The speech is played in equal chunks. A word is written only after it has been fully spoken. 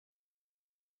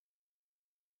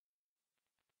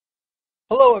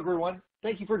Hello, everyone.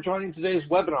 Thank you for joining today's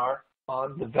webinar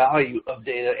on the value of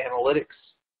data analytics.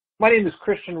 My name is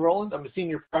Christian Rowland. I'm a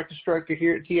Senior Practice Director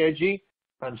here at TIG.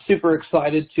 I'm super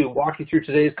excited to walk you through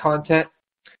today's content.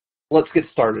 Let's get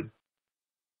started.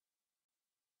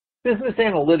 Business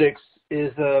analytics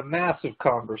is a massive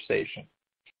conversation,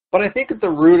 but I think at the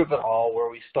root of it all, where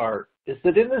we start, is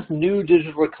that in this new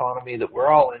digital economy that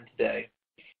we're all in today,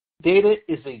 data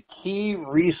is a key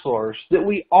resource that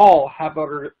we all have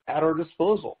at our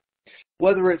disposal,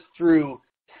 whether it's through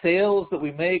sales that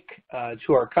we make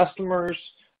to our customers,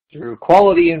 through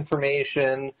quality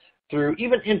information, through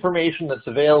even information that's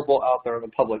available out there on the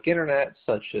public internet,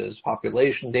 such as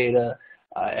population data,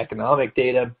 economic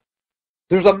data.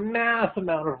 There's a mass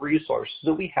amount of resources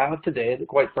that we have today that,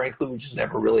 quite frankly, we just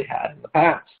never really had in the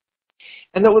past.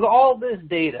 And that with all this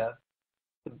data,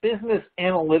 the business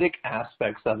analytic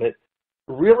aspects of it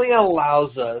really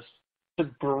allows us to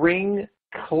bring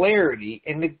clarity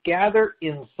and to gather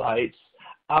insights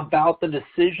about the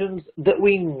decisions that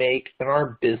we make in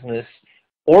our business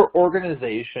or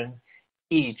organization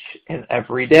each and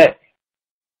every day.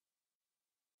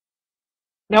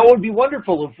 Now, it would be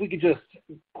wonderful if we could just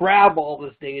grab all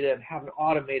this data and have an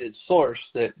automated source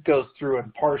that goes through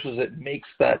and parses it and makes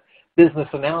that business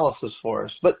analysis for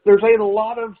us. But there's a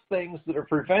lot of things that are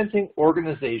preventing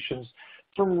organizations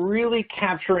from really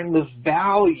capturing the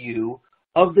value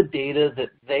of the data that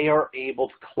they are able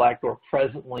to collect or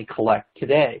presently collect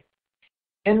today.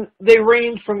 And they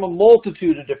range from a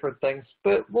multitude of different things,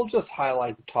 but we'll just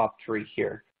highlight the top three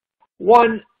here.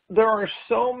 One, there are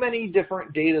so many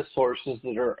different data sources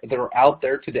that are out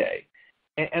there today,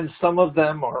 and some of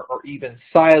them are even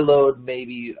siloed,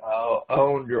 maybe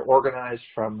owned or organized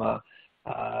from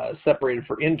separated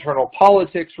for internal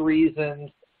politics reasons,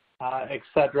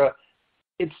 etc.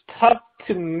 It's tough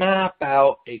to map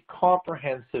out a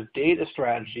comprehensive data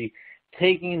strategy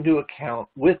taking into account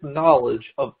with knowledge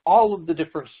of all of the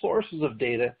different sources of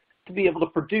data to be able to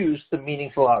produce the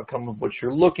meaningful outcome of what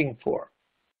you're looking for.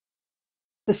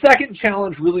 The second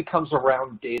challenge really comes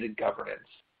around data governance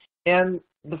and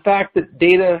the fact that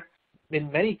data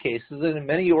in many cases and in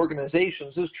many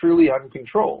organizations is truly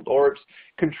uncontrolled, or it's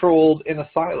controlled in a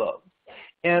silo.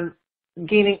 And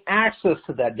gaining access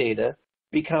to that data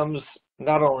becomes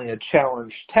not only a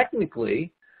challenge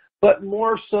technically, but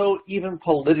more so even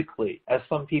politically, as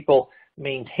some people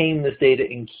maintain this data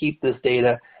and keep this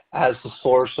data as the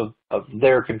source of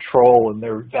their control and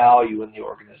their value in the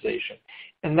organization.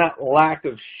 And that lack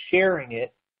of sharing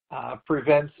it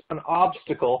prevents an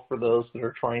obstacle for those that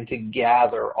are trying to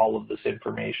gather all of this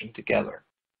information together.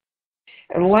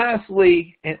 And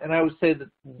lastly, and I would say that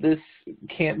this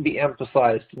can't be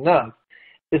emphasized enough,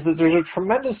 is that there's a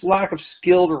tremendous lack of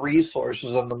skilled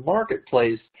resources on the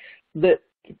marketplace that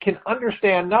can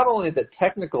understand not only the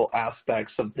technical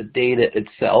aspects of the data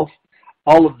itself,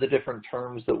 all of the different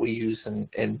terms that we use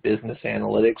in business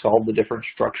analytics, all the different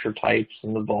structure types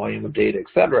and the volume of data,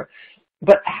 etc.,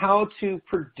 but how to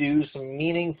produce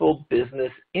meaningful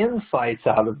business insights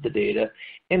out of the data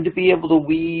and to be able to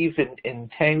weave and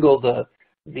entangle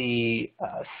the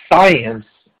science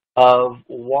of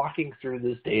walking through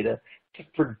this data to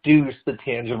produce the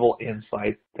tangible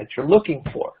insight that you're looking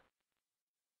for.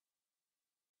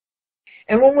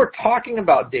 And when we're talking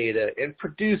about data and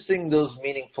producing those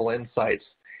meaningful insights,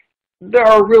 there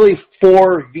are really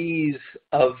 4 V's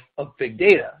of big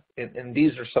data, and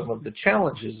these are some of the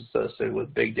challenges associated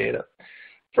with big data.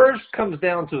 First comes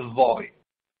down to volume.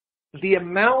 The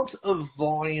amount of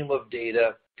volume of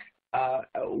data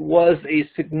was a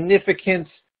significant,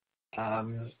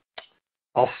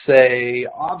 I'll say,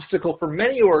 obstacle for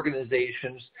many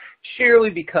organizations, sheerly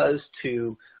because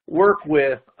to work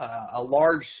with a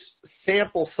large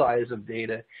sample size of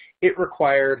data, it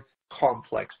required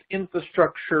complex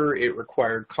infrastructure, it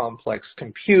required complex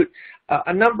compute,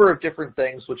 a number of different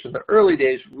things which in the early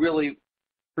days really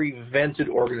prevented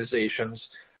organizations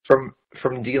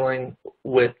from dealing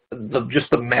with just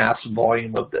the mass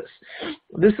volume of this.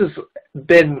 This has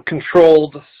been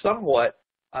controlled somewhat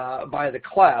by the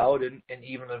cloud, and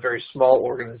even a very small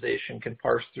organization can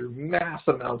parse through mass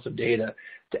amounts of data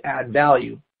to add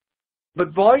value.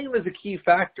 But volume is a key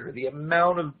factor. The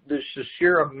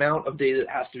sheer amount of data that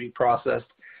has to be processed,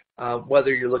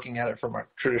 whether you're looking at it from a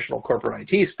traditional corporate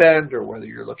IT spend or whether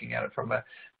you're looking at it from a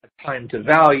time to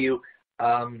value,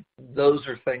 those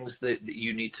are things that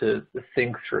you need to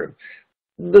think through.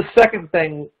 The second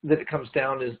thing that it comes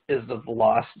down is the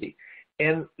velocity.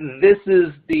 And this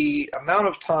is the amount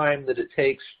of time that it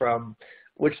takes from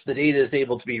which the data is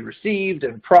able to be received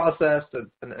and processed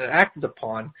and acted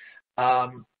upon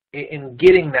in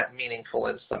getting that meaningful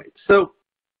insight. So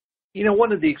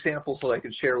One of the examples that I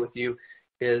could share with you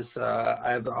is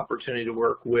I have the opportunity to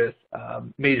work with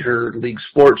major league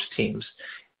sports teams,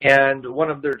 and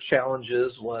one of their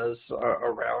challenges was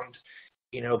around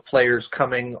players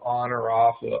coming on or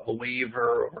off a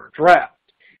waiver or a draft.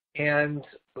 And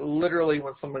literally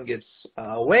when someone gets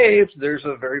waived, there's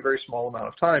a very, very small amount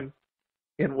of time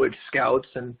in which scouts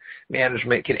and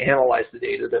management can analyze the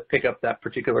data to pick up that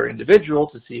particular individual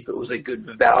to see if it was a good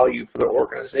value for their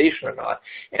organization or not,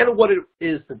 and what it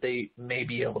is that they may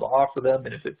be able to offer them,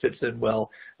 and if it fits in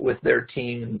well with their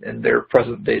team and their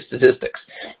present-day statistics.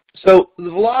 So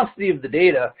the velocity of the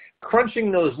data,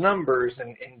 crunching those numbers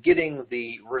and getting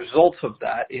the results of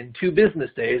that in 2 business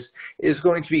days is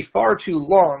going to be far too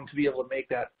long to be able to make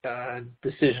that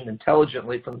decision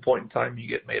intelligently from the point in time you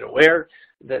get made aware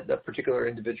that that particular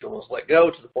individual was let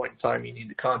go to the point in time you need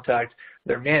to contact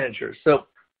their manager. So,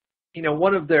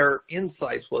 one of their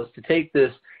insights was to take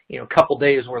this, couple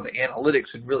days worth of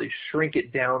analytics and really shrink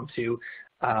it down to,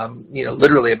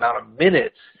 literally amount of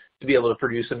minutes to be able to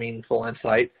produce a meaningful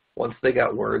insight once they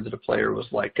got word that a player was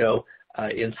let go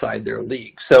inside their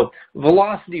league. So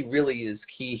velocity really is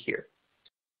key here.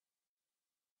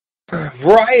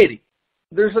 Variety.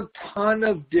 There's a ton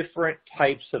of different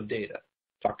types of data.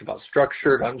 Talked about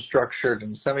structured, unstructured,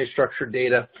 and semi-structured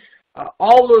data.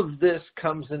 All of this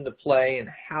comes into play in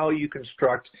how you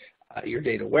construct your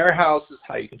data warehouses,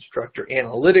 how you construct your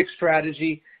analytics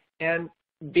strategy, and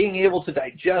being able to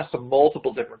digest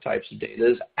multiple different types of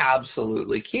data is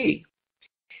absolutely key.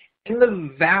 And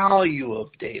the value of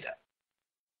data.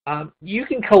 You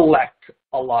can collect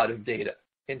a lot of data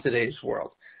in today's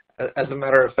world. As a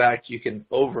matter of fact, you can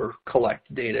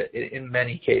over-collect data in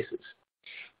many cases.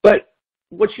 But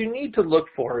what you need to look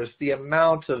for is the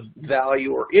amount of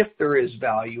value, or if there is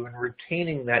value, in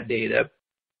retaining that data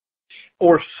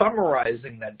or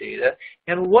summarizing that data,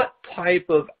 and what type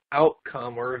of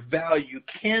outcome or value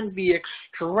can be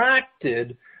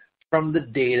extracted from the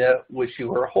data which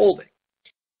you are holding.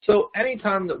 So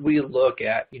anytime that we look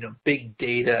at, big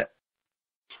data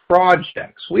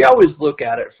projects, we always look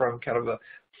at it from kind of a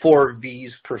 4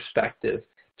 V's perspective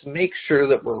to make sure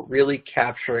that we're really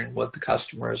capturing what the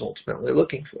customer is ultimately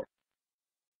looking for.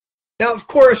 Now, of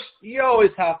course, you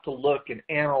always have to look and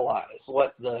analyze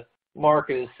what the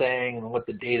market is saying and what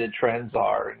the data trends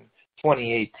are in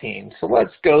 2018. So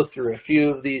let's go through a few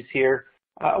of these here.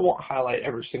 I won't highlight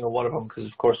every single one of them because,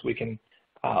 of course, we can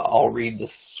all read the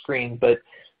screen, but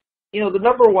the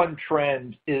number one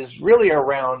trend is really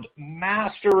around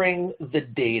mastering the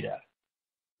data.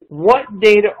 What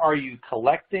data are you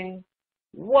collecting?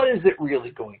 What is it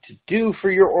really going to do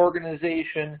for your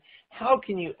organization? How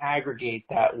can you aggregate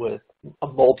that with a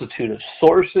multitude of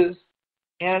sources?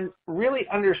 And really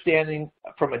understanding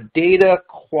from a data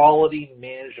quality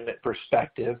management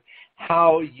perspective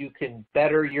how you can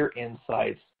better your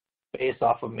insights based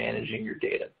off of managing your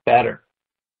data better.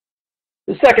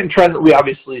 The second trend that we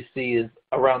obviously see is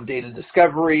around data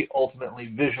discovery, ultimately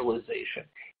visualization.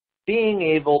 Being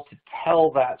able to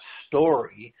tell that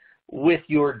story with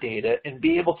your data and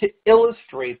be able to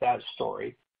illustrate that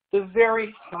story to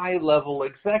very high-level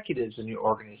executives in your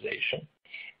organization.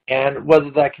 And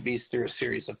whether that could be through a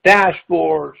series of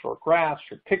dashboards or graphs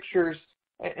or pictures,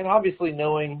 and obviously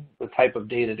knowing the type of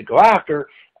data to go after,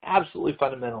 absolutely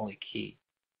fundamentally key.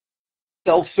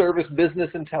 Self-service business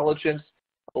intelligence,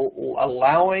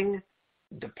 allowing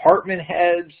department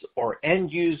heads or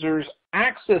end users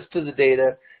access to the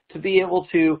data to be able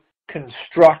to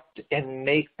construct and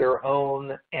make their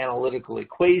own analytical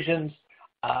equations,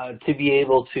 to be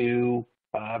able to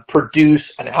produce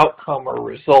an outcome or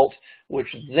result which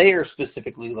they are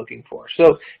specifically looking for.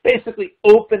 So basically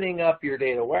opening up your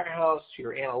data warehouse,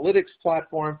 your analytics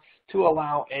platform, to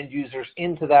allow end users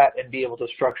into that and be able to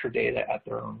structure data at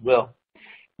their own will.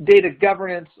 Data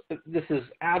governance, this is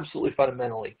absolutely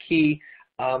fundamentally key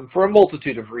for a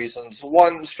multitude of reasons.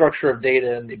 One, structure of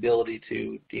data and the ability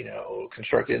to,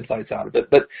 construct insights out of it,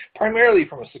 but primarily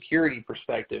from a security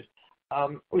perspective.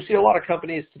 We see a lot of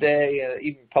companies today,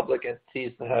 even public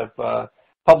entities that have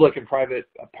public and private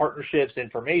partnerships,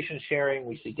 information sharing.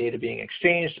 We see data being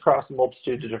exchanged across a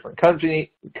multitude of different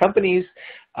companies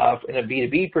in a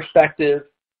B2B perspective,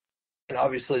 and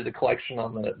obviously the collection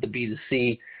on the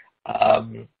B2C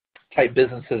type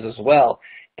businesses as well.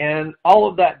 And all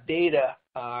of that data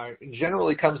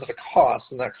generally comes at a cost,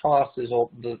 and that cost is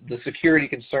the security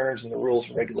concerns and the rules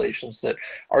and regulations that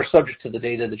are subject to the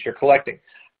data that you're collecting.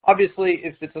 Obviously,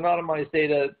 if it's anonymized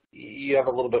data, you have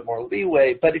a little bit more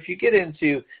leeway, but if you get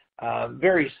into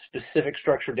very specific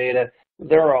structured data,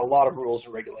 there are a lot of rules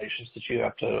and regulations that you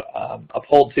have to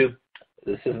uphold to.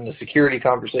 This isn't a security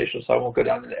conversation, so I won't go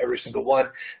down into every single one.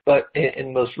 But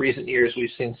in most recent years,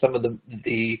 we've seen some of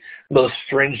the most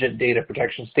stringent data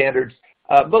protection standards,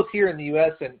 both here in the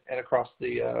U.S. and across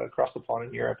the pond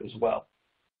in Europe as well.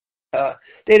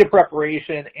 Data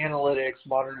preparation, analytics,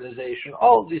 modernization,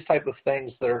 all of these type of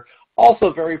things that are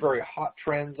also very, very hot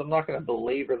trends. I'm not going to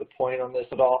belabor the point on this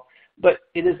at all, but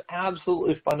it is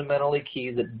absolutely fundamentally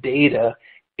key that data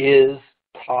is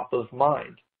top of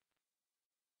mind.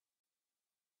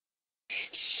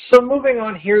 So moving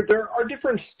on here, there are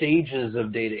different stages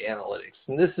of data analytics.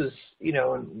 And this is,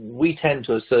 we tend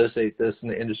to associate this in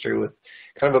the industry with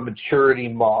kind of a maturity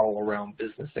model around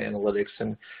business analytics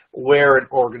and where an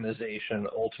organization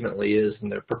ultimately is in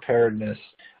their preparedness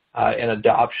and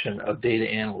adoption of data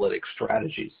analytics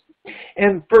strategies.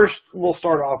 And first, we'll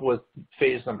start off with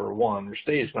phase number one, or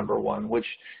stage number one, which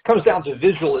comes down to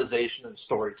visualization and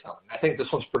storytelling. I think this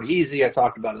one's pretty easy. I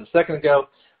talked about it a second ago,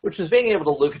 which is being able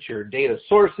to look at your data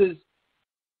sources,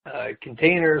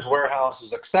 containers,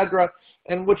 warehouses, etc.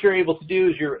 And what you're able to do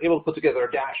is you're able to put together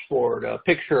a dashboard, a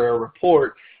picture, a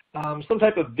report, some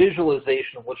type of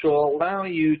visualization, which will allow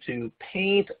you to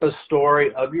paint a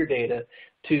story of your data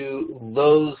to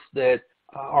those that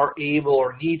are able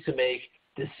or need to make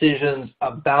decisions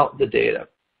about the data.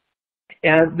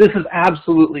 And this is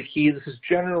absolutely key. This is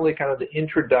generally kind of the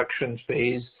introduction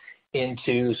phase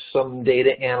into some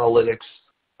data analytics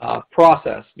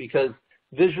process, because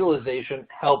visualization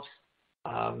helps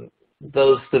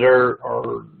those that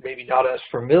are maybe not as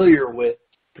familiar with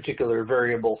particular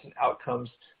variables and outcomes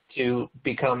to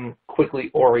become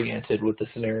quickly oriented with the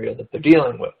scenario that they're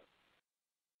dealing with.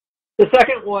 The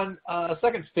second one,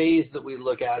 second phase that we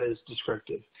look at is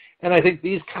descriptive. And I think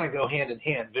these kind of go hand in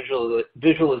hand,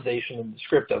 visualization and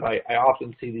descriptive. I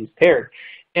often see these paired.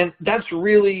 And that's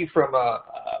really from a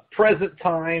present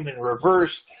time in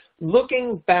reverse,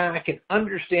 looking back and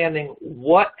understanding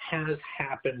what has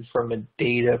happened from a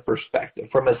data perspective,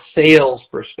 from a sales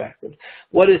perspective.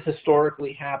 What has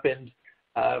historically happened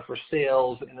for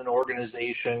sales in an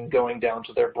organization, going down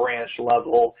to their branch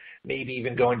level, maybe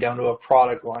even going down to a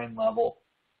product line level,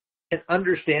 and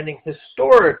understanding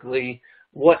historically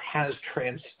what has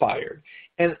transpired.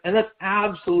 And that's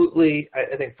absolutely,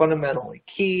 I think, fundamentally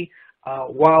key.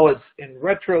 While it's in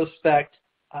retrospect,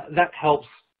 that helps,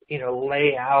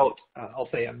 lay out, I'll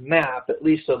say, a map, at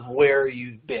least of where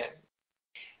you've been.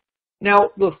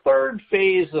 Now, the third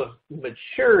phase of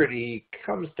maturity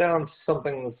comes down to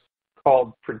something that's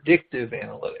called predictive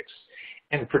analytics.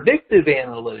 And predictive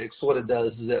analytics, what it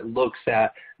does is it looks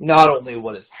at not only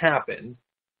what has happened,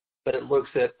 but it looks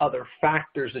at other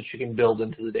factors that you can build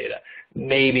into the data.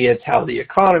 Maybe it's how the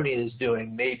economy is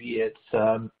doing. Maybe it's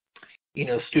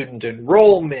student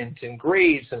enrollment and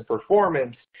grades and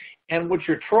performance. And what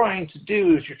you're trying to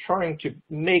do is you're trying to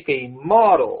make a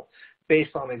model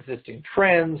based on existing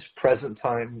trends, present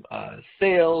time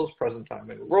sales, present time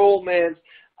enrollment,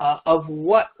 of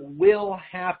what will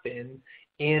happen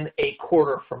in a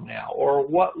quarter from now, or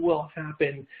what will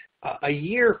happen a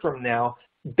year from now,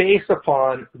 based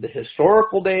upon the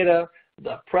historical data,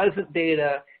 the present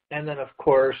data, and then, of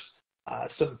course,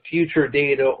 some future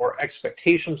data or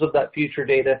expectations of that future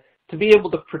data to be able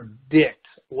to predict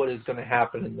what is going to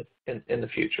happen in the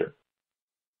future.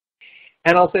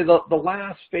 And I'll say the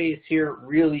last phase here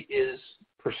really is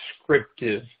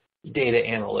prescriptive data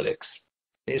analytics.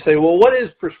 And you say, well, what is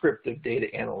prescriptive data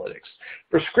analytics?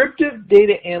 Prescriptive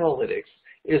data analytics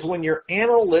is when your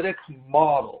analytic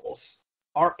models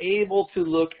are able to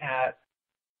look at,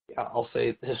 I'll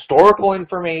say, historical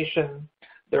information.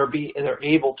 They're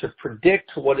able to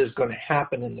predict what is going to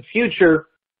happen in the future,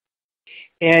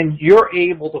 and you're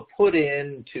able to put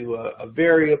into a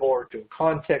variable or to a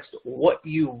context what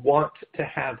you want to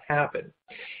have happen.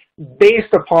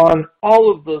 Based upon all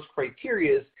of those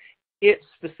criteria, it's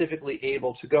specifically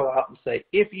able to go out and say,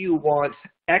 if you want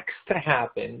X to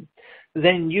happen,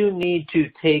 then you need to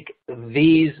take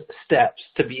these steps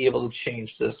to be able to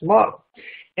change this model.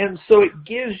 And so it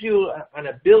gives you an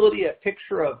ability, a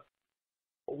picture of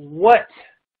what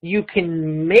you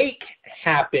can make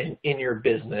happen in your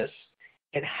business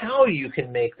and how you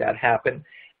can make that happen,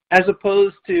 as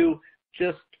opposed to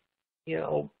just,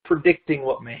 predicting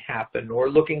what may happen or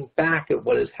looking back at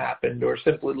what has happened or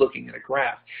simply looking at a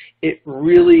graph. It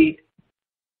really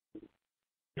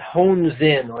hones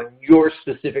in on your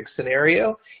specific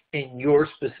scenario and your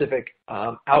specific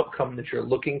outcome that you're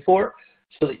looking for,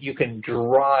 so that you can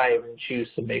drive and choose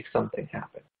to make something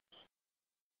happen.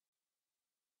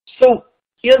 So,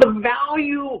 the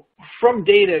value from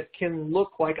data can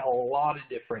look like a lot of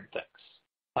different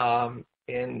things.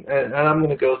 and I'm going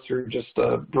to go through just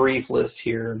a brief list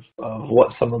here of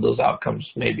what some of those outcomes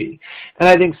may be. And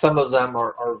I think some of them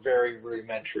are very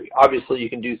rudimentary. Obviously, you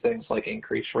can do things like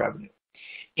increase revenue,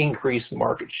 increase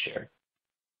market share,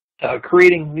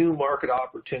 creating new market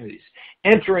opportunities,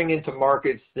 entering into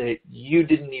markets that you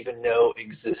didn't even know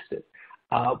existed,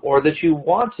 or that you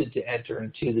wanted to enter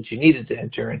into, that you needed to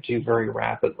enter into very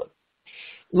rapidly.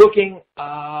 Looking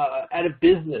at a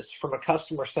business from a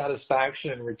customer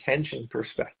satisfaction and retention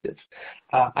perspective.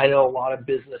 I know a lot of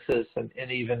businesses, and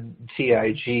even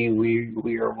TIG,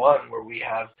 we are one where we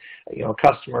have,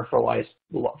 customer for life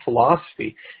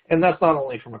philosophy, and that's not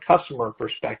only from a customer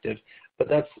perspective, but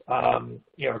that's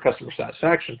a customer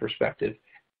satisfaction perspective,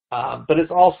 but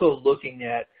it's also looking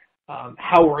at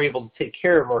how we're able to take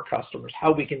care of our customers,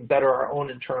 how we can better our own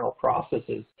internal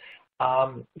processes.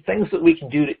 Things that we can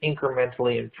do to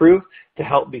incrementally improve to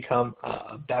help become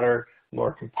a better,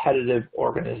 more competitive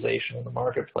organization in the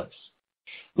marketplace.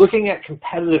 Looking at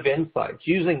competitive insights,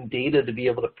 using data to be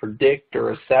able to predict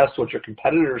or assess what your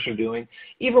competitors are doing,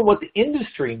 even what the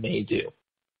industry may do.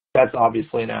 That's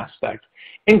obviously an aspect.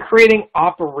 And creating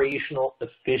operational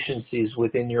efficiencies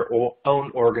within your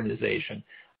own organization.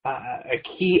 A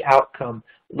key outcome,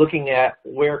 looking at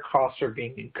where costs are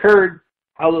being incurred,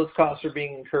 how those costs are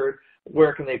being incurred,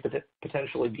 where can they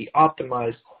potentially be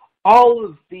optimized. All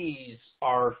of these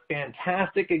are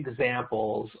fantastic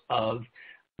examples of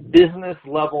business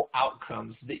level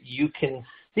outcomes that you can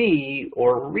see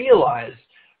or realize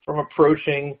from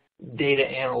approaching data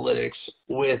analytics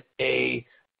with a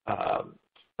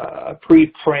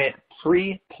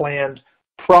pre-planned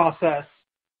process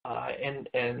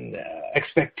and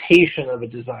expectation of a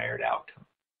desired outcome.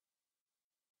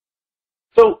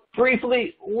 So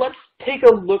briefly, let's take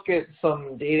a look at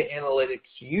some data analytics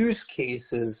use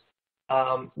cases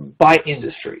by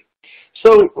industry.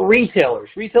 So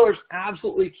retailers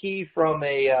absolutely key from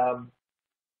a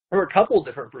couple of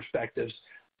different perspectives.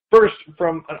 First,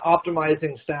 from an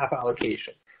optimizing staff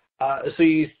allocation. So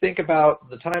you think about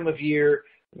the time of year,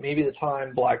 maybe the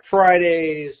time Black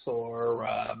Fridays or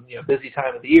busy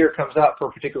time of the year comes up for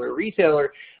a particular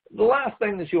retailer. The last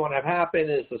thing that you want to have happen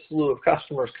is a slew of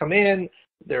customers come in,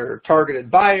 they're targeted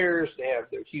buyers, they have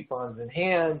their coupons in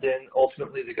hand, and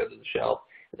ultimately they go to the shelf.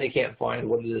 They can't find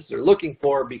what it is they're looking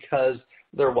for because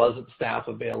there wasn't staff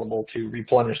available to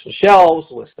replenish the shelves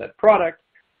with that product.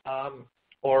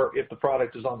 Or if the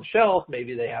product is on the shelf,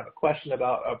 maybe they have a question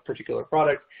about a particular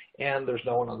product and there's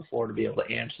no one on the floor to be able to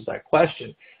answer that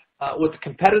question. With the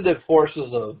competitive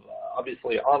forces of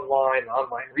obviously online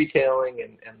retailing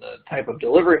and the type of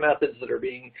delivery methods that are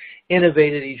being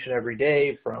innovated each and every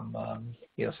day, from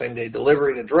same-day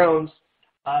delivery to drones,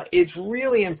 it's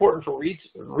really important for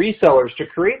resellers to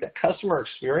create that customer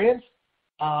experience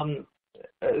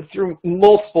through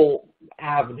multiple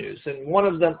avenues, and one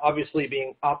of them obviously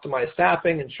being optimized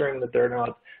staffing, ensuring that they're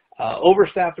not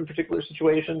overstaffed in particular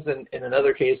situations, and in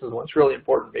other cases, what's really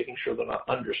important, making sure they're not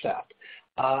understaffed.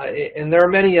 And there are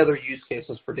many other use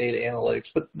cases for data analytics,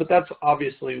 but that's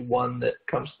obviously one that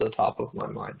comes to the top of my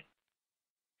mind.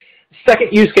 Second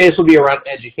use case will be around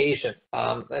education.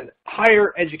 And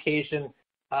higher education,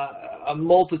 a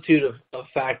multitude of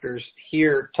factors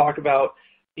here talk about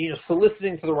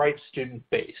soliciting to the right student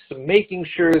base. So making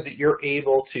sure that you're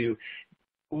able to,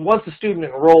 once a student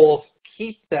enrolls,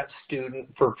 keep that student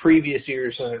for previous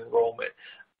years of enrollment.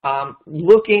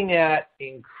 Looking at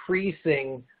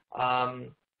increasing,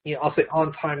 I'll say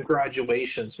on-time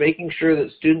graduations, making sure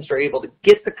that students are able to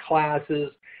get the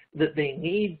classes that they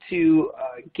need to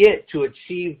get to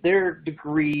achieve their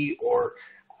degree or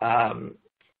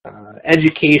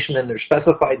education in their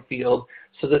specified field,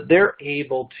 so that they're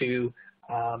able to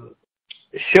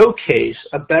showcase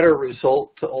a better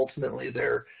result to ultimately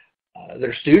their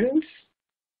students,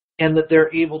 and that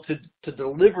they're able to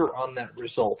deliver on that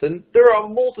result. And there are a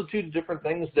multitude of different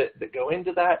things that go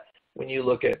into that. When you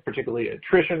look at particularly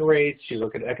attrition rates, you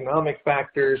look at economic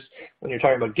factors. When you're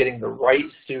talking about getting the right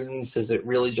students, is it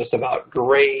really just about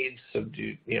grades? So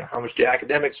how much do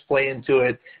academics play into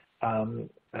it?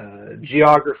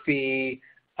 Geography.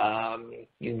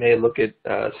 You may look at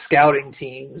scouting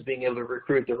teams, being able to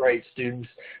recruit the right students.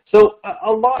 So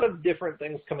a lot of different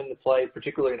things come into play,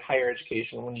 particularly in higher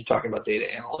education when you're talking about data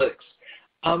analytics.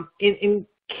 In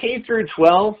K through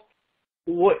 12,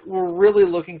 what we're really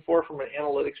looking for from an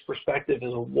analytics perspective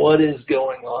is what is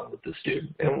going on with the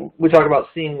student. And we talk about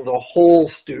seeing the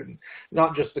whole student,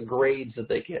 not just the grades that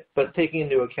they get, but taking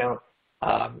into account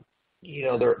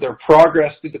their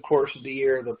progress through the course of the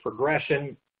year, the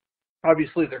progression,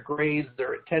 obviously their grades,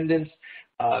 their attendance,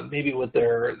 maybe what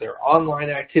their online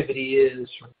activity is,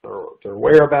 their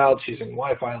whereabouts, using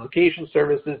Wi-Fi location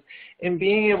services, and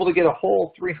being able to get a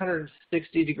whole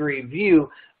 360-degree view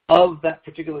of that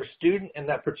particular student and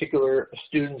that particular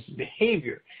student's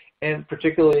behavior. And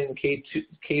particularly in K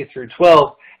through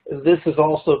 12, this is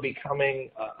also becoming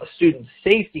a student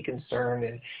safety concern,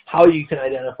 and how you can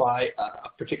identify a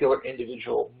particular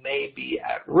individual may be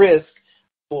at risk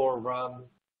for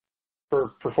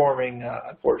performing,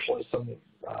 unfortunately, some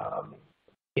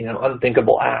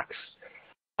unthinkable acts.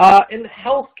 In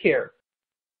healthcare,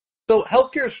 so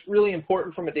healthcare is really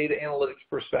important from a data analytics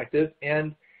perspective,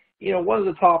 and one of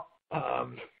the top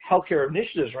healthcare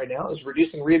initiatives right now is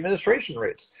reducing readmission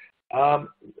rates.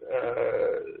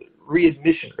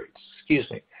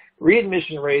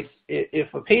 Readmission rates,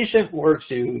 if a patient were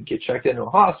to get checked into a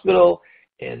hospital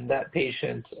and that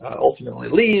patient ultimately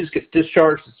leaves, gets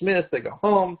discharged, dismissed, they go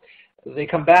home, they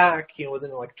come back,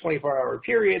 within like a 24-hour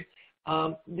period,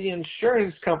 the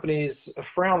insurance companies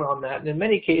frown on that, and in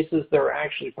many cases there are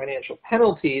actually financial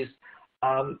penalties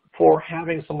for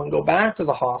having someone go back to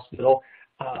the hospital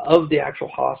of the actual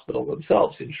hospital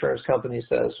themselves. The insurance company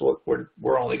says, look,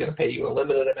 we're only going to pay you a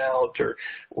limited amount, or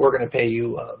we're going to pay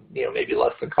you, maybe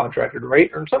less than contracted rate,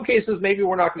 or in some cases, maybe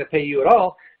we're not going to pay you at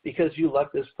all because you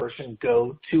let this person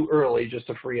go too early just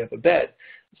to free up a bed.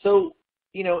 So,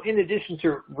 in addition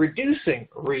to reducing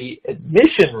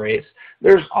readmission rates,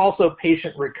 there's also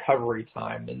patient recovery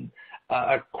time, and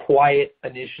a quiet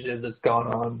initiative that's gone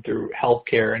on through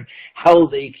healthcare and how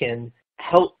they can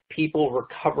help people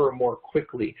recover more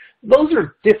quickly. Those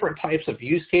are different types of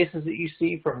use cases that you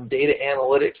see from data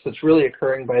analytics that's really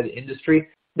occurring by the industry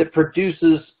that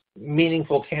produces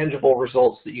meaningful, tangible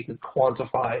results that you can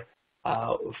quantify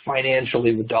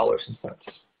financially with dollars and cents.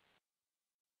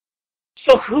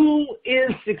 So who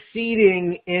is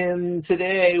succeeding in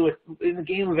the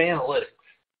game of analytics?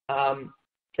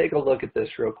 Take a look at this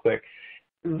real quick.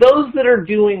 Those that are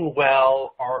doing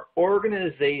well are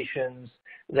organizations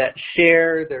that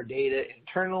share their data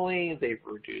internally. They've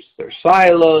reduced their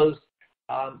silos.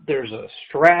 There's a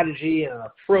strategy and an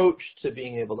approach to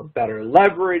being able to better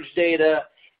leverage data,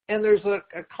 and there's a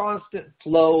constant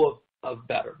flow of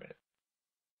betterment.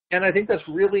 And I think that's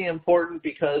really important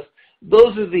because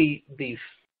those are the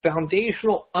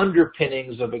foundational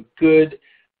underpinnings of a good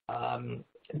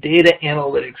data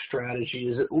analytics strategy.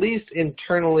 Is at least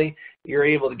internally you're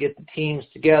able to get the teams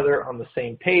together on the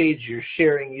same page, you're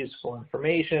sharing useful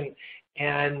information,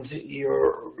 and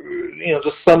you're,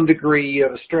 to some degree you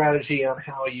have a strategy on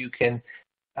how you can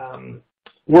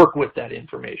work with that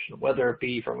information, whether it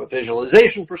be from a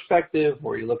visualization perspective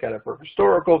or you look at it for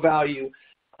historical value.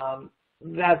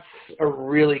 That's a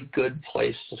really good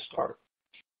place to start.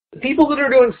 The people that are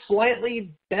doing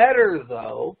slightly better,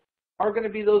 though, are going to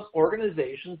be those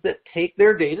organizations that take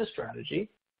their data strategy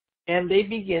and they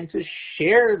begin to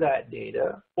share that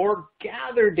data or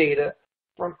gather data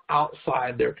from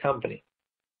outside their company.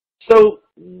 So,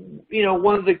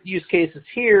 one of the use cases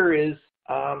here is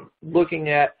looking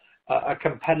at a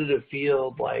competitive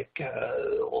field like,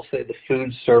 we'll say, the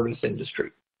food service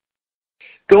industry.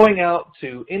 Going out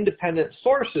to independent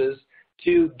sources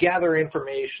to gather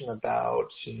information about,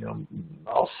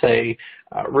 I'll say,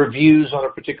 reviews on a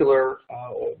particular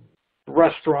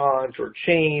restaurant or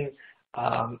chain,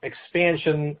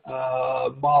 expansion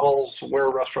models where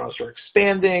restaurants are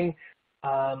expanding.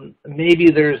 Maybe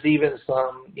there's even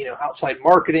some, outside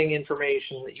marketing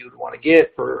information that you would want to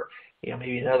get for,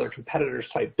 maybe another competitor's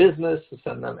type business to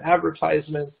send them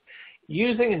advertisements.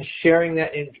 Using and sharing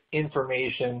that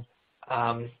information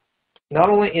not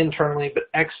only internally but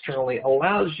externally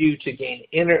allows you to gain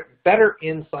better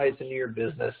insights into your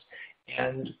business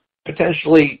and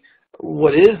potentially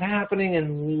what is happening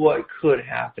and what could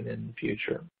happen in the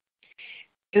future.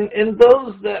 And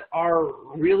those that are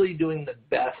really doing the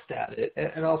best at it,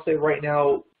 and I'll say right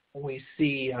now we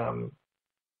see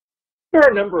there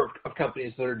are a number of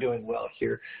companies that are doing well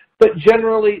here, but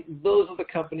generally those are the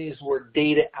companies where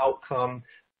data outcome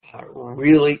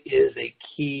really is a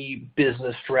key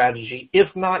business strategy,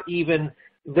 if not even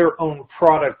their own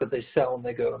product that they sell when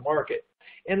they go to market.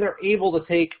 And they're able to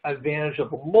take advantage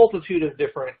of a multitude of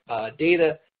different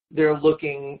data. They're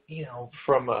looking,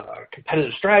 from a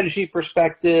competitive strategy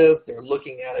perspective. They're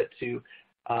looking at it to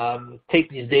take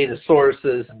these data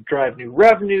sources and drive new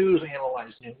revenues,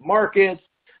 analyze new markets,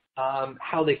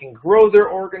 how they can grow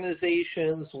their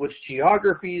organizations, which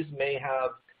geographies may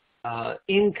have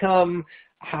income,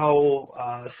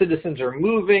 how citizens are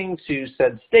moving to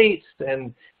said states,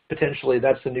 and Potentially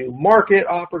that's a new market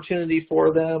opportunity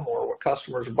for them or what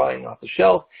customers are buying off the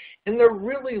shelf. And they're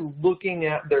really looking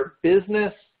at their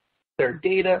business, their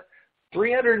data,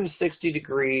 360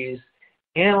 degrees,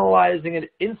 analyzing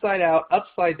it inside out,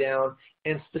 upside down,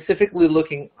 and specifically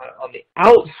looking on the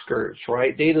outskirts,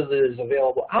 right? Data that is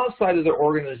available outside of their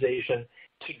organization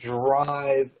to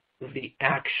drive the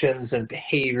actions and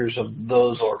behaviors of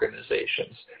those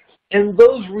organizations. And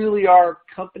those really are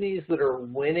companies that are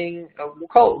winning, we'll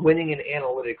call it winning in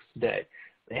analytics today.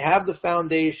 They have the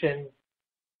foundation.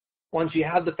 Once you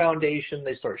have the foundation,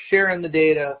 they start sharing the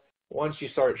data. Once you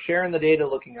start sharing the data,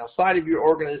 looking outside of your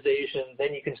organization,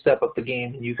 then you can step up the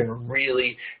game and you can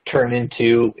really turn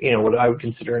into, what I would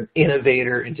consider an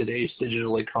innovator in today's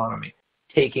digital economy,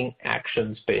 taking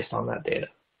actions based on that data.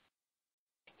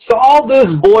 So all this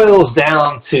boils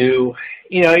down to,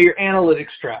 your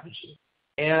analytics strategy.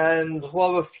 And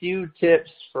we'll have a few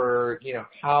tips for,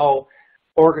 how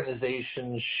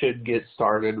organizations should get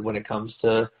started when it comes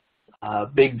to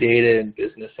big data and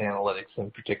business analytics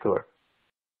in particular.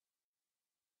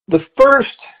 The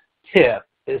first tip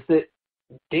is that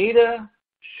data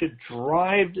should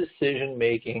drive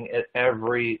decision-making at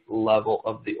every level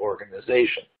of the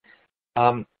organization.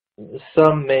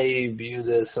 Some may view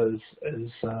this as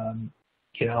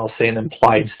I'll say an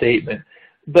implied statement,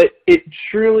 but it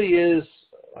truly is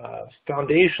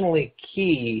foundationally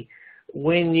key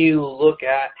when you look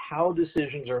at how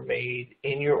decisions are made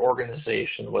in your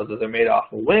organization, whether they're made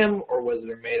off a whim or whether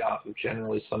they're made off of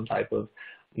generally some type of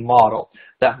model.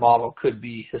 That model could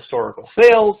be historical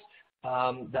sales,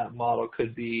 that model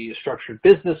could be a structured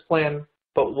business plan,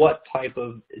 but what type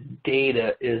of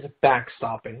data is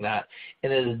backstopping that,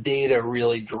 and is data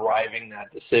really driving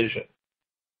that decision?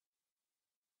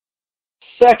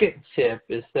 Second tip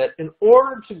is that in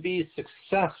order to be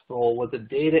successful with a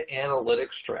data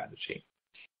analytics strategy,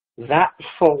 that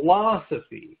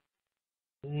philosophy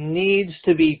needs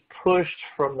to be pushed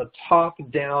from the top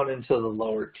down into the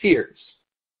lower tiers.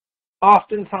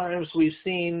 Oftentimes we've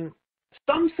seen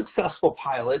some successful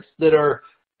pilots that are,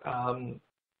 I'll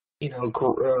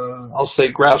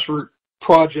say grassroots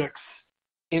projects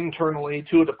internally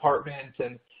to a department,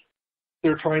 and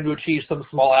they're trying to achieve some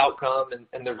small outcome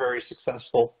and they're very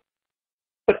successful.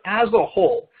 But as a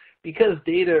whole, because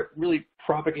data really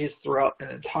propagates throughout an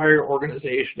entire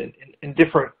organization in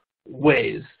different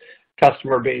ways,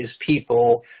 customer base,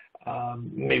 people,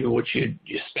 maybe what you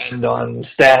spend on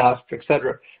staff,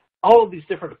 etc. All of these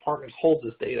different departments hold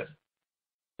this data.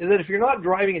 And then if you're not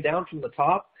driving it down from the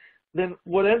top, then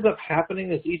what ends up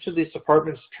happening is each of these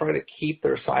departments try to keep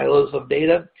their silos of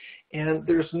data, and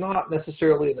there's not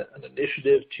necessarily an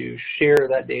initiative to share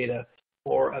that data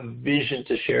or a vision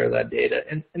to share that data.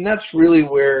 And that's really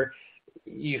where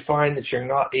you find that you're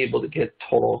not able to get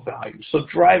total value. So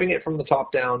driving it from the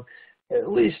top down,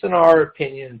 at least in our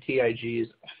opinion, TIG is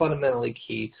fundamentally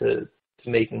key to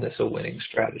making this a winning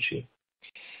strategy.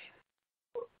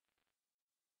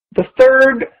 The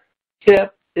third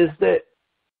tip is that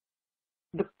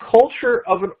the culture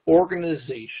of an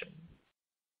organization,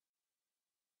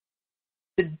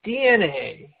 the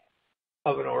DNA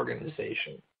of an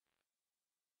organization,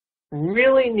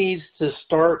 really needs to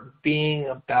start being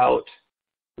about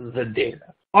the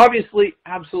data. Obviously,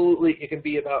 absolutely, it can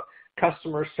be about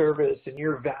customer service and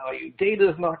your value. Data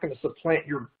is not going to supplant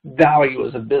your value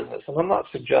as a business, and I'm not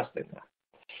suggesting that.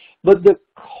 But the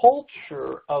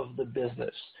culture of the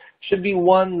business should be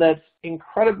one that's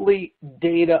incredibly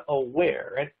data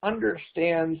aware and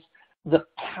understands the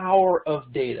power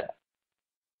of data.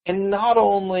 And not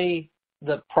only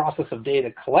the process of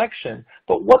data collection,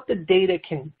 but what the data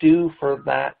can do for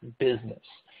that business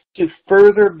to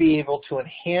further be able to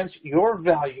enhance your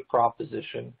value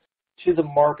proposition to the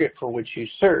market for which you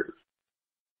serve.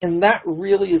 And that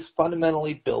really is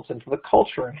fundamentally built into the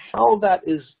culture. And how that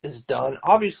is done,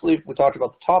 obviously we talked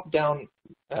about the top-down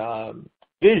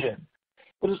vision,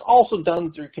 but it's also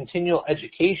done through continual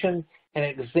education and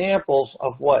examples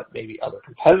of what maybe other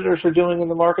competitors are doing in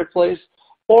the marketplace,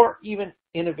 or even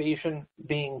innovation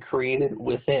being created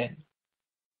within.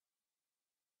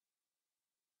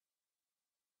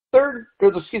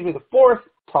 The fourth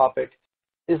topic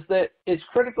is that it's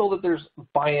critical that there's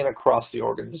buy-in across the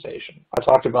organization. I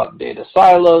talked about data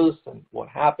silos and what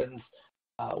happens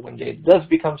when data does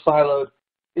become siloed.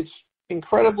 It's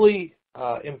incredibly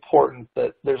important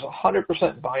that there's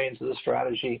 100% buy-in to the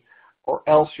strategy, or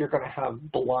else you're going to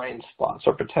have blind spots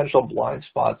or potential blind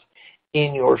spots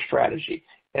in your strategy.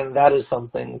 And that is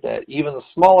something that even the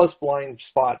smallest blind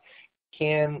spot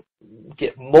can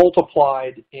get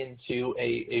multiplied into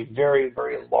a very,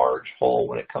 very large hole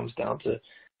when it comes down to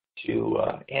to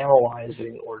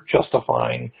analyzing or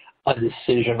justifying a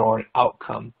decision or an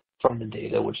outcome from the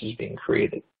data which is being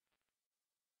created.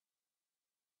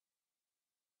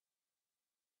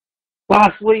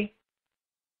 Lastly,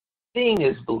 seeing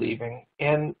is believing,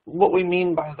 and what we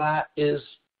mean by that is,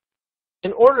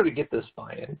 in order to get this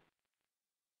buy-in,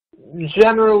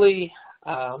 generally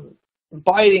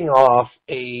biting off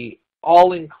a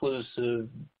all-inclusive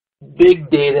big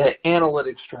data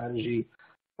analytics strategy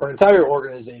for an entire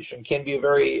organization can be a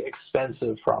very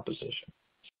expensive proposition.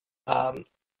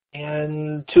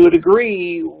 And to a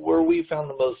degree, where we found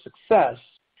the most success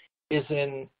is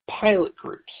in pilot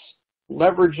groups,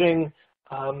 leveraging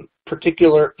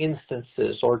particular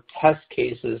instances or test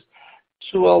cases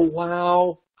to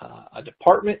allow a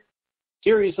department,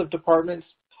 series of departments,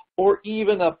 or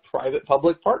even a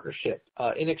private-public partnership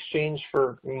in exchange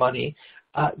for money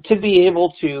to be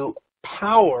able to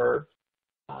power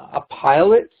a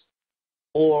pilot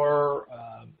or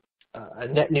a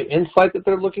net new insight that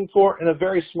they're looking for in a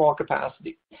very small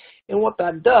capacity. And what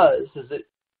that does is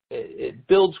it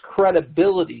builds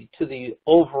credibility to the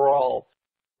overall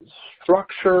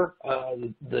structure,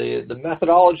 the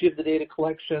methodology of the data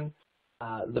collection,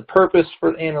 the purpose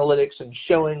for analytics, and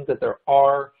showing that there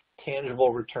are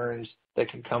tangible returns that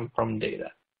can come from data.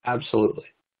 Absolutely.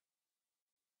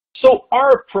 So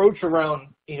our approach around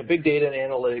big data and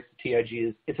analytics at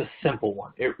TIG it's a simple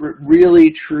one. It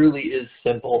really, truly is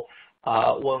simple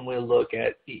when we look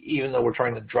at, even though we're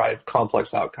trying to drive complex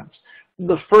outcomes.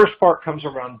 The first part comes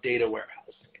around data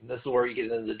warehousing. And this is where you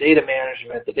get into the data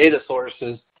management, the data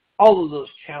sources, all of those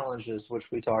challenges which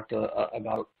we talked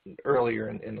about earlier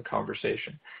in the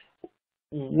conversation.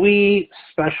 We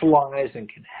specialize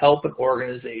and can help an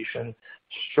organization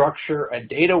structure a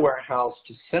data warehouse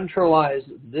to centralize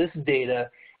this data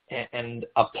and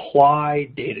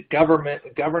apply data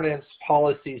governance,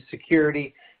 policy,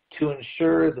 security to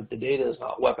ensure that the data is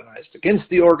not weaponized against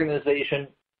the organization,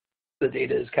 the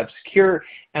data is kept secure,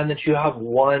 and that you have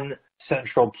one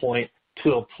central point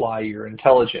to apply your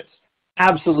intelligence.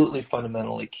 Absolutely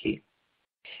fundamentally key.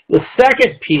 The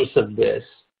second piece of this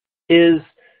is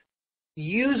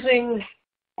using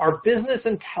our business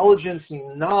intelligence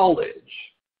knowledge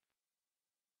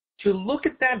to look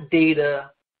at that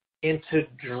data and to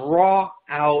draw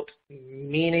out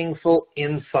meaningful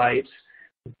insights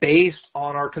based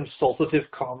on our consultative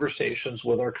conversations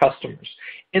with our customers.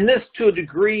 And this, to a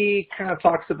degree, kind of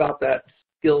talks about that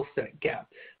skill set gap.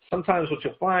 Sometimes what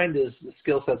you'll find is the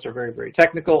skill sets are very, very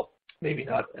technical, maybe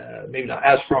not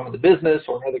as strong in the business,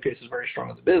 or in other cases very strong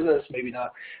in the business, maybe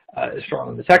not as strong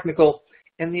in the technical.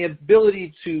 And the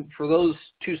ability for those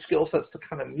two skill sets to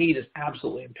kind of meet is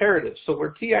absolutely imperative. So where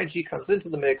TIG comes into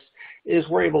the mix is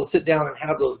we're able to sit down and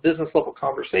have those business level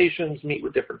conversations, meet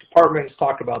with different departments,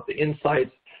 talk about the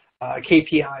insights,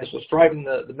 KPIs, what's driving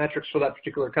the metrics for that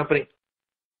particular company.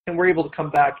 And we're able to come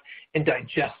back and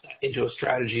digest that into a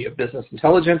strategy of business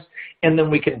intelligence. And then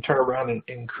we can turn around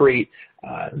and create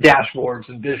dashboards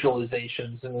and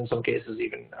visualizations, and in some cases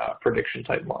even prediction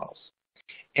type models.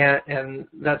 And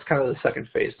that's kind of the second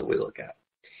phase that we look at.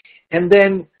 And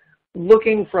then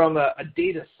looking from a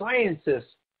data scientist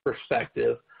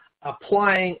perspective,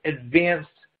 applying advanced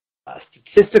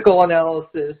statistical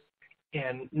analysis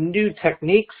and new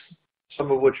techniques,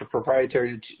 some of which are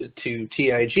proprietary to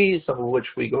TIG, some of which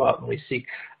we go out and we seek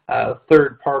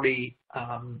third-party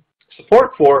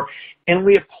support for, and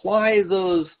we apply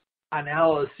those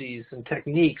analyses and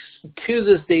techniques to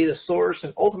this data source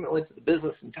and ultimately to the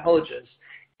business intelligence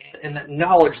and that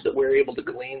knowledge that we're able to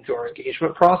glean through our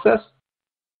engagement process.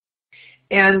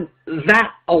 And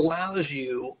that allows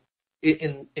you,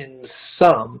 in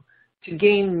sum, to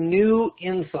gain new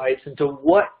insights into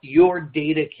what your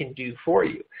data can do for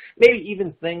you. Maybe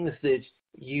even things that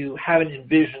you haven't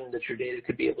envisioned that your data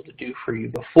could be able to do for you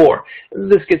before.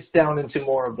 This gets down into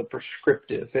more of the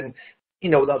prescriptive, and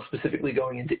without specifically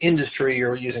going into industry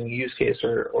or using a use case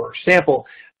or sample,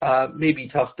 may be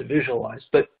tough to visualize.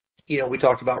 But we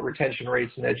talked about retention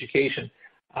rates in education.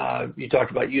 You talked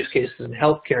about use cases in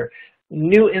healthcare.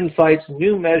 New insights,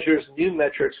 new measures, new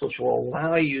metrics, which will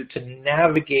allow you to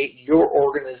navigate your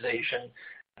organization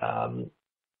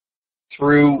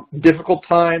through difficult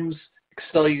times,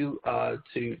 excel you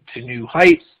to new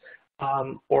heights,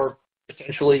 or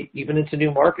potentially even into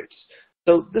new markets.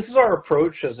 So this is our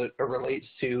approach as it relates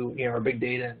to our big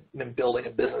data and building a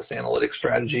business analytics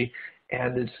strategy,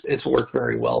 and it's worked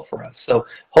very well for us. So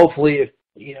hopefully, if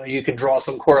you can draw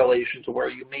some correlation to where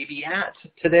you may be at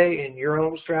today in your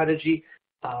own strategy,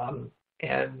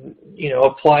 and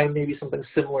apply maybe something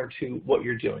similar to what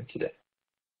you're doing today.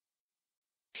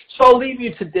 So I'll leave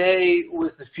you today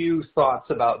with a few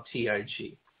thoughts about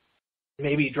TIG.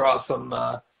 maybe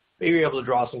maybe able to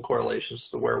draw some correlations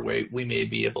to where we may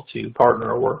be able to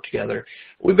partner or work together.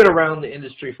 We've been around the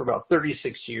industry for about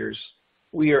 36 years.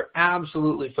 We are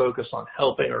absolutely focused on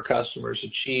helping our customers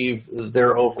achieve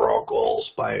their overall goals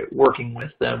by working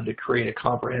with them to create a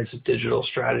comprehensive digital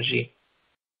strategy.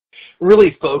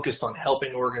 Really focused on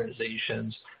helping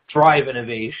organizations drive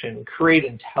innovation, create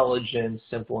intelligent,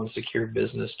 simple, and secure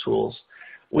business tools.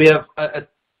 We have an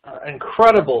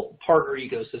incredible partner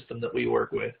ecosystem that we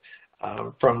work with,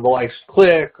 from the likes of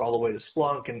Qlik all the way to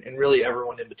Splunk and really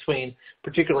everyone in between,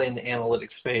 particularly in the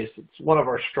analytics space. It's one of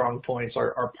our strong points.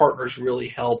 Our partners really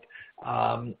help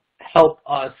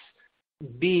us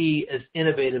be as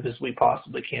innovative as we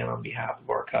possibly can on behalf of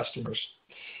our customers.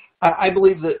 I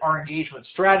believe that our engagement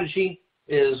strategy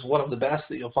is one of the best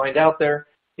that you'll find out there.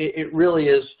 It really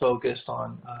is focused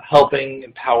on helping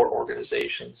empower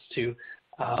organizations to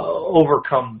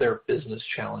overcome their business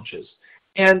challenges.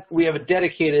 And we have a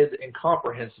dedicated and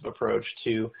comprehensive approach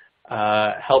to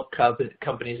help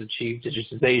companies achieve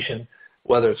digitization,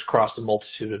 whether it's across a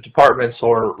multitude of departments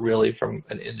or really from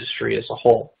an industry as a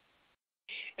whole.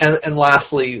 And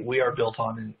lastly, we are built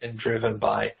on and driven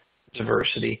by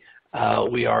diversity.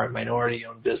 We are a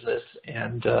minority-owned business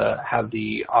and have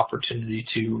the opportunity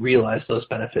to realize those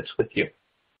benefits with you.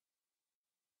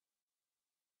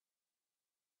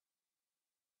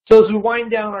 So as we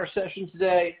wind down our session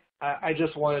today, I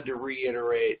just wanted to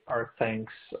reiterate our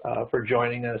thanks for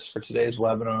joining us for today's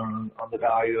webinar on the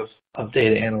value of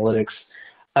data analytics.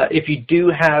 If you do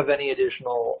have any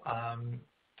additional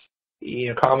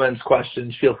comments,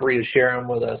 questions, feel free to share them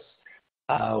with us.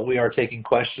 We are taking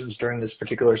questions during this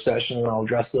particular session, and I'll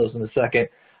address those in a second.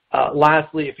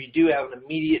 Lastly, if you do have an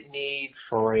immediate need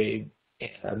for a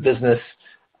business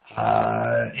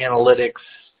analytics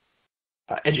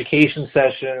education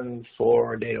session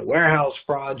for a data warehouse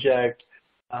project,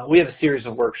 we have a series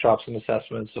of workshops and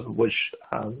assessments of which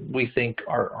we think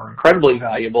are incredibly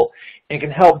valuable and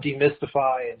can help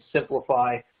demystify and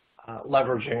simplify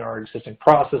leveraging our existing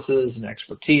processes and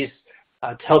expertise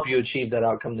to help you achieve that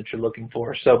outcome that you're looking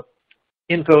for. So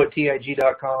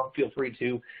info@tig.com, feel free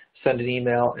to send an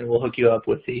email and we'll hook you up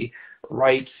with the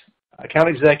right account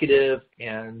executive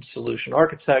and solution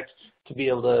architect to be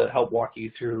able to help walk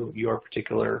you through your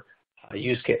particular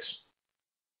use case.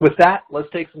 With that, let's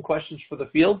take some questions for the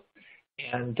field,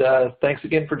 and thanks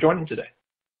again for joining today.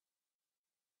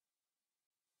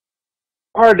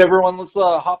 All right, everyone, let's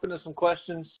hop into some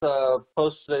questions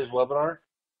post today's webinar.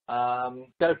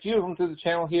 Got a few of them through the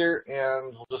channel here,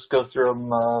 and we'll just go through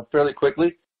them fairly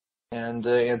quickly and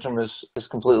answer them as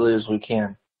completely as we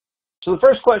can. So the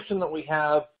first question that we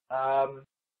have,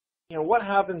 what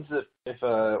happens if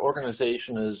an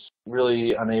organization is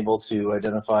really unable to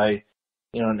identify,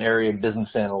 an area of business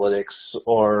analytics,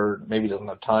 or maybe doesn't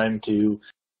have time to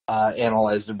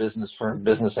analyze their business for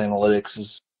business analytics, is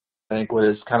I think what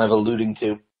it's kind of alluding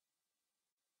to.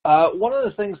 One of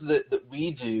the things that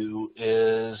we do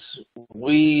is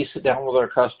we sit down with our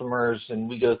customers and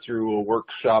we go through a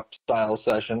workshop style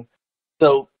session.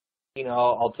 So,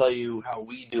 I'll tell you how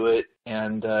we do it,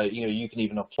 and you can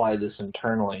even apply this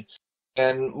internally.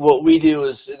 And what we do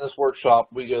is in this workshop,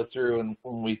 we go through and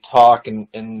we talk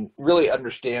and really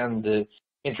understand the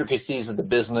intricacies of the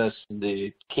business,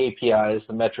 the KPIs,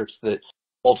 the metrics that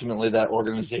ultimately that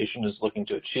organization is looking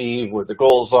to achieve, where the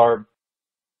goals are.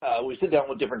 We sit down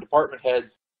with different department heads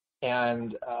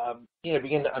and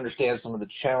begin to understand some of the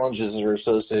challenges that are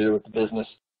associated with the business,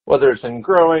 whether it's in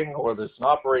growing or whether it's in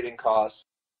operating costs.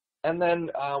 And then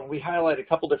we highlight a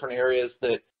couple different areas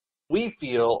that we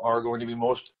feel are going to be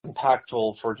most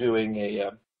impactful for doing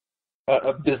a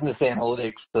business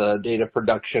analytics data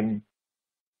production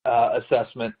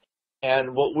assessment.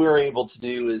 And what we're able to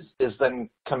do is then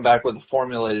come back with a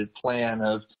formulated plan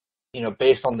of,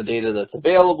 based on the data that's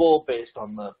available, based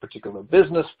on the particular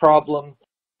business problem,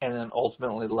 and then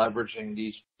ultimately leveraging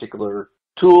these particular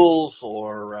tools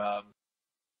or,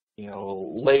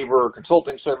 labor or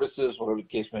consulting services, whatever the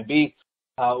case may be,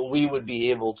 we would be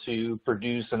able to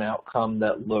produce an outcome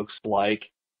that looks like,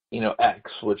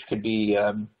 X, which could be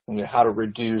how to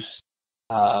reduce,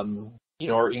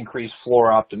 or increase floor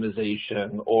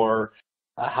optimization, or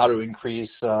how to increase,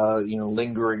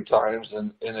 lingering times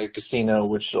in a casino,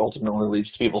 which ultimately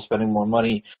leads to people spending more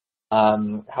money,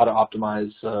 how to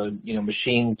optimize,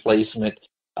 machine placement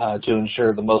to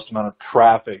ensure the most amount of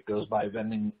traffic goes by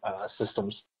vending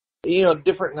systems.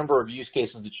 Different number of use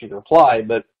cases that you can apply,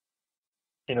 but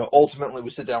ultimately we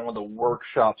sit down with a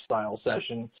workshop style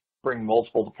session, bring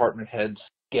multiple department heads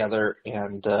together,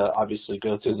 and obviously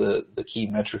go through the key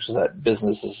metrics that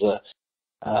business is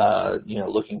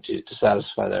looking to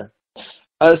satisfy there.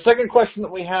 The second question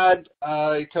that we had,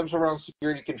 it comes around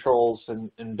security controls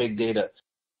and big data.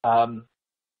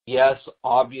 Yes,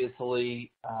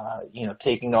 obviously,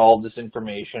 taking all of this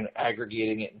information,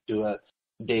 aggregating it into a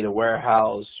data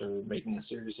warehouse or making a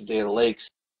series of data lakes,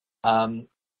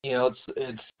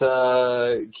 it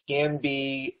can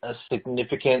be a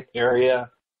significant area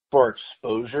for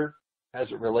exposure as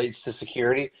it relates to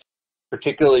security,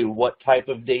 particularly what type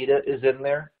of data is in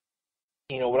there.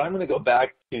 What I'm going to go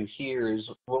back to here is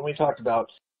when we talked about,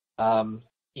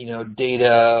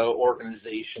 data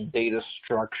organization, data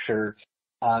structure,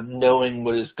 knowing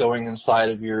what is going inside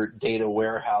of your data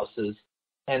warehouses,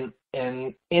 and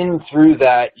in through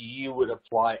that you would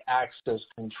apply access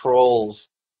controls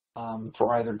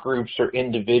for either groups or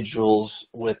individuals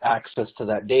with access to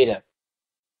that data.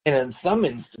 And in some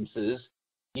instances,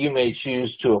 you may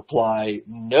choose to apply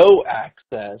no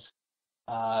access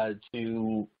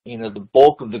to the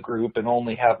bulk of the group and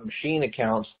only have machine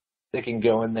accounts that can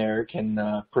go in there,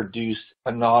 can produce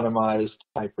anonymized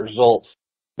type results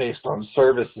based on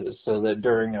services, so that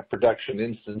during a production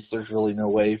instance there's really no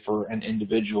way for an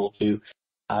individual to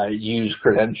use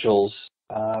credentials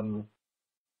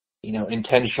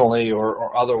intentionally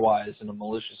or otherwise in a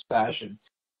malicious fashion.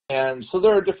 And so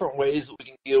there are different ways that we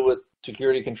can deal with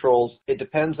security controls. It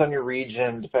depends on your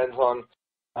region, depends on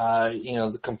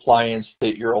the compliance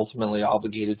that you're ultimately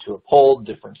obligated to uphold.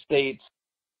 Different states,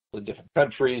 the different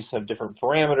countries have different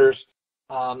parameters.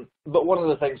 But one of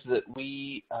the things that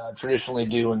we traditionally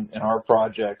do in our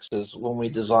projects is when we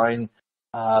design,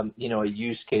 a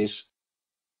use case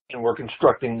and we're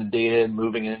constructing the data and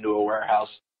moving it into a warehouse,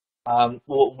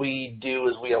 what we do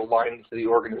is we align it to the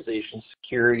organization's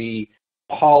security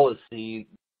policy,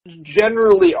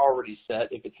 generally already set.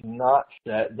 If it's not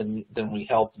set, then we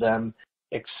help them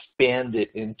expand it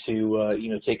into,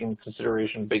 taking into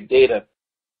consideration big data,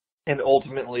 and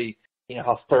ultimately,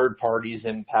 how third parties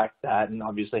impact that, and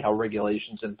obviously how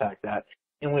regulations impact that.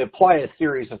 And we apply a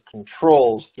series of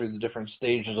controls through the different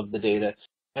stages of the data,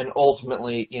 and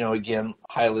ultimately, again,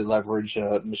 highly leverage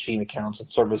machine accounts and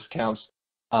service accounts,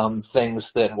 things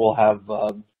that will have,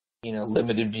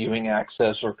 limited viewing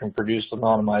access or can produce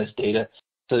anonymized data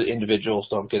so that individuals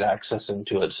don't get access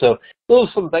into it. So those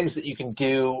are some things that you can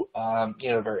do,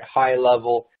 very high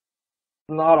level.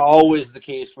 Not always the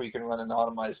case where you can run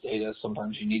anonymized data.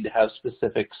 Sometimes you need to have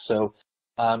specifics. So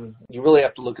you really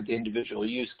have to look at the individual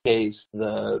use case,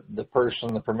 the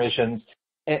person, the permissions.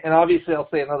 And obviously, I'll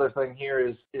say another thing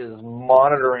here is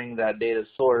monitoring that data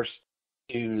source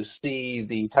to see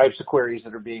the types of queries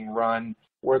that are being run,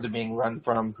 where they're being run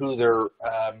from, who they're,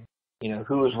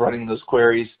 who is running those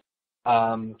queries,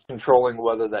 controlling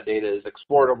whether that data is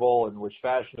exportable and which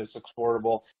fashion it's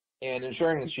exportable, and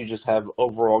ensuring that you just have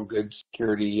overall good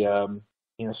security,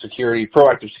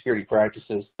 proactive security practices.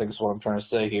 I think is what I'm trying to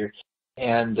say here.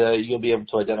 And you'll be able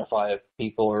to identify if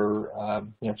people are,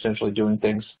 potentially doing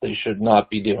things they should not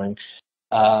be doing,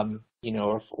 or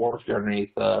if you're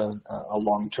underneath a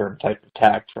long-term type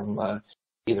attack from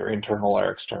either internal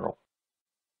or external.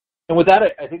 And with that,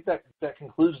 I think that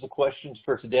concludes the questions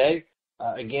for today.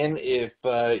 Again, if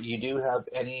you do have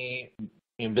any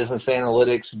business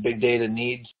analytics, big data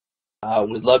needs,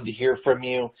 we'd love to hear from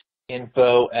you.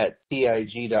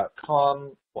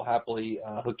 info@tig.com. We'll happily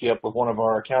hook you up with one of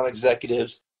our account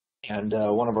executives and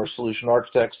one of our solution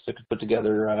architects that could put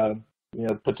together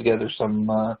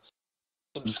some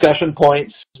discussion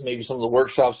points, maybe some of the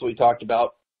workshops that we talked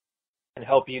about, and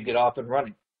help you get off and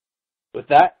running. With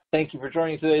that, thank you for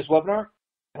joining today's webinar,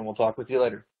 and we'll talk with you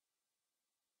later.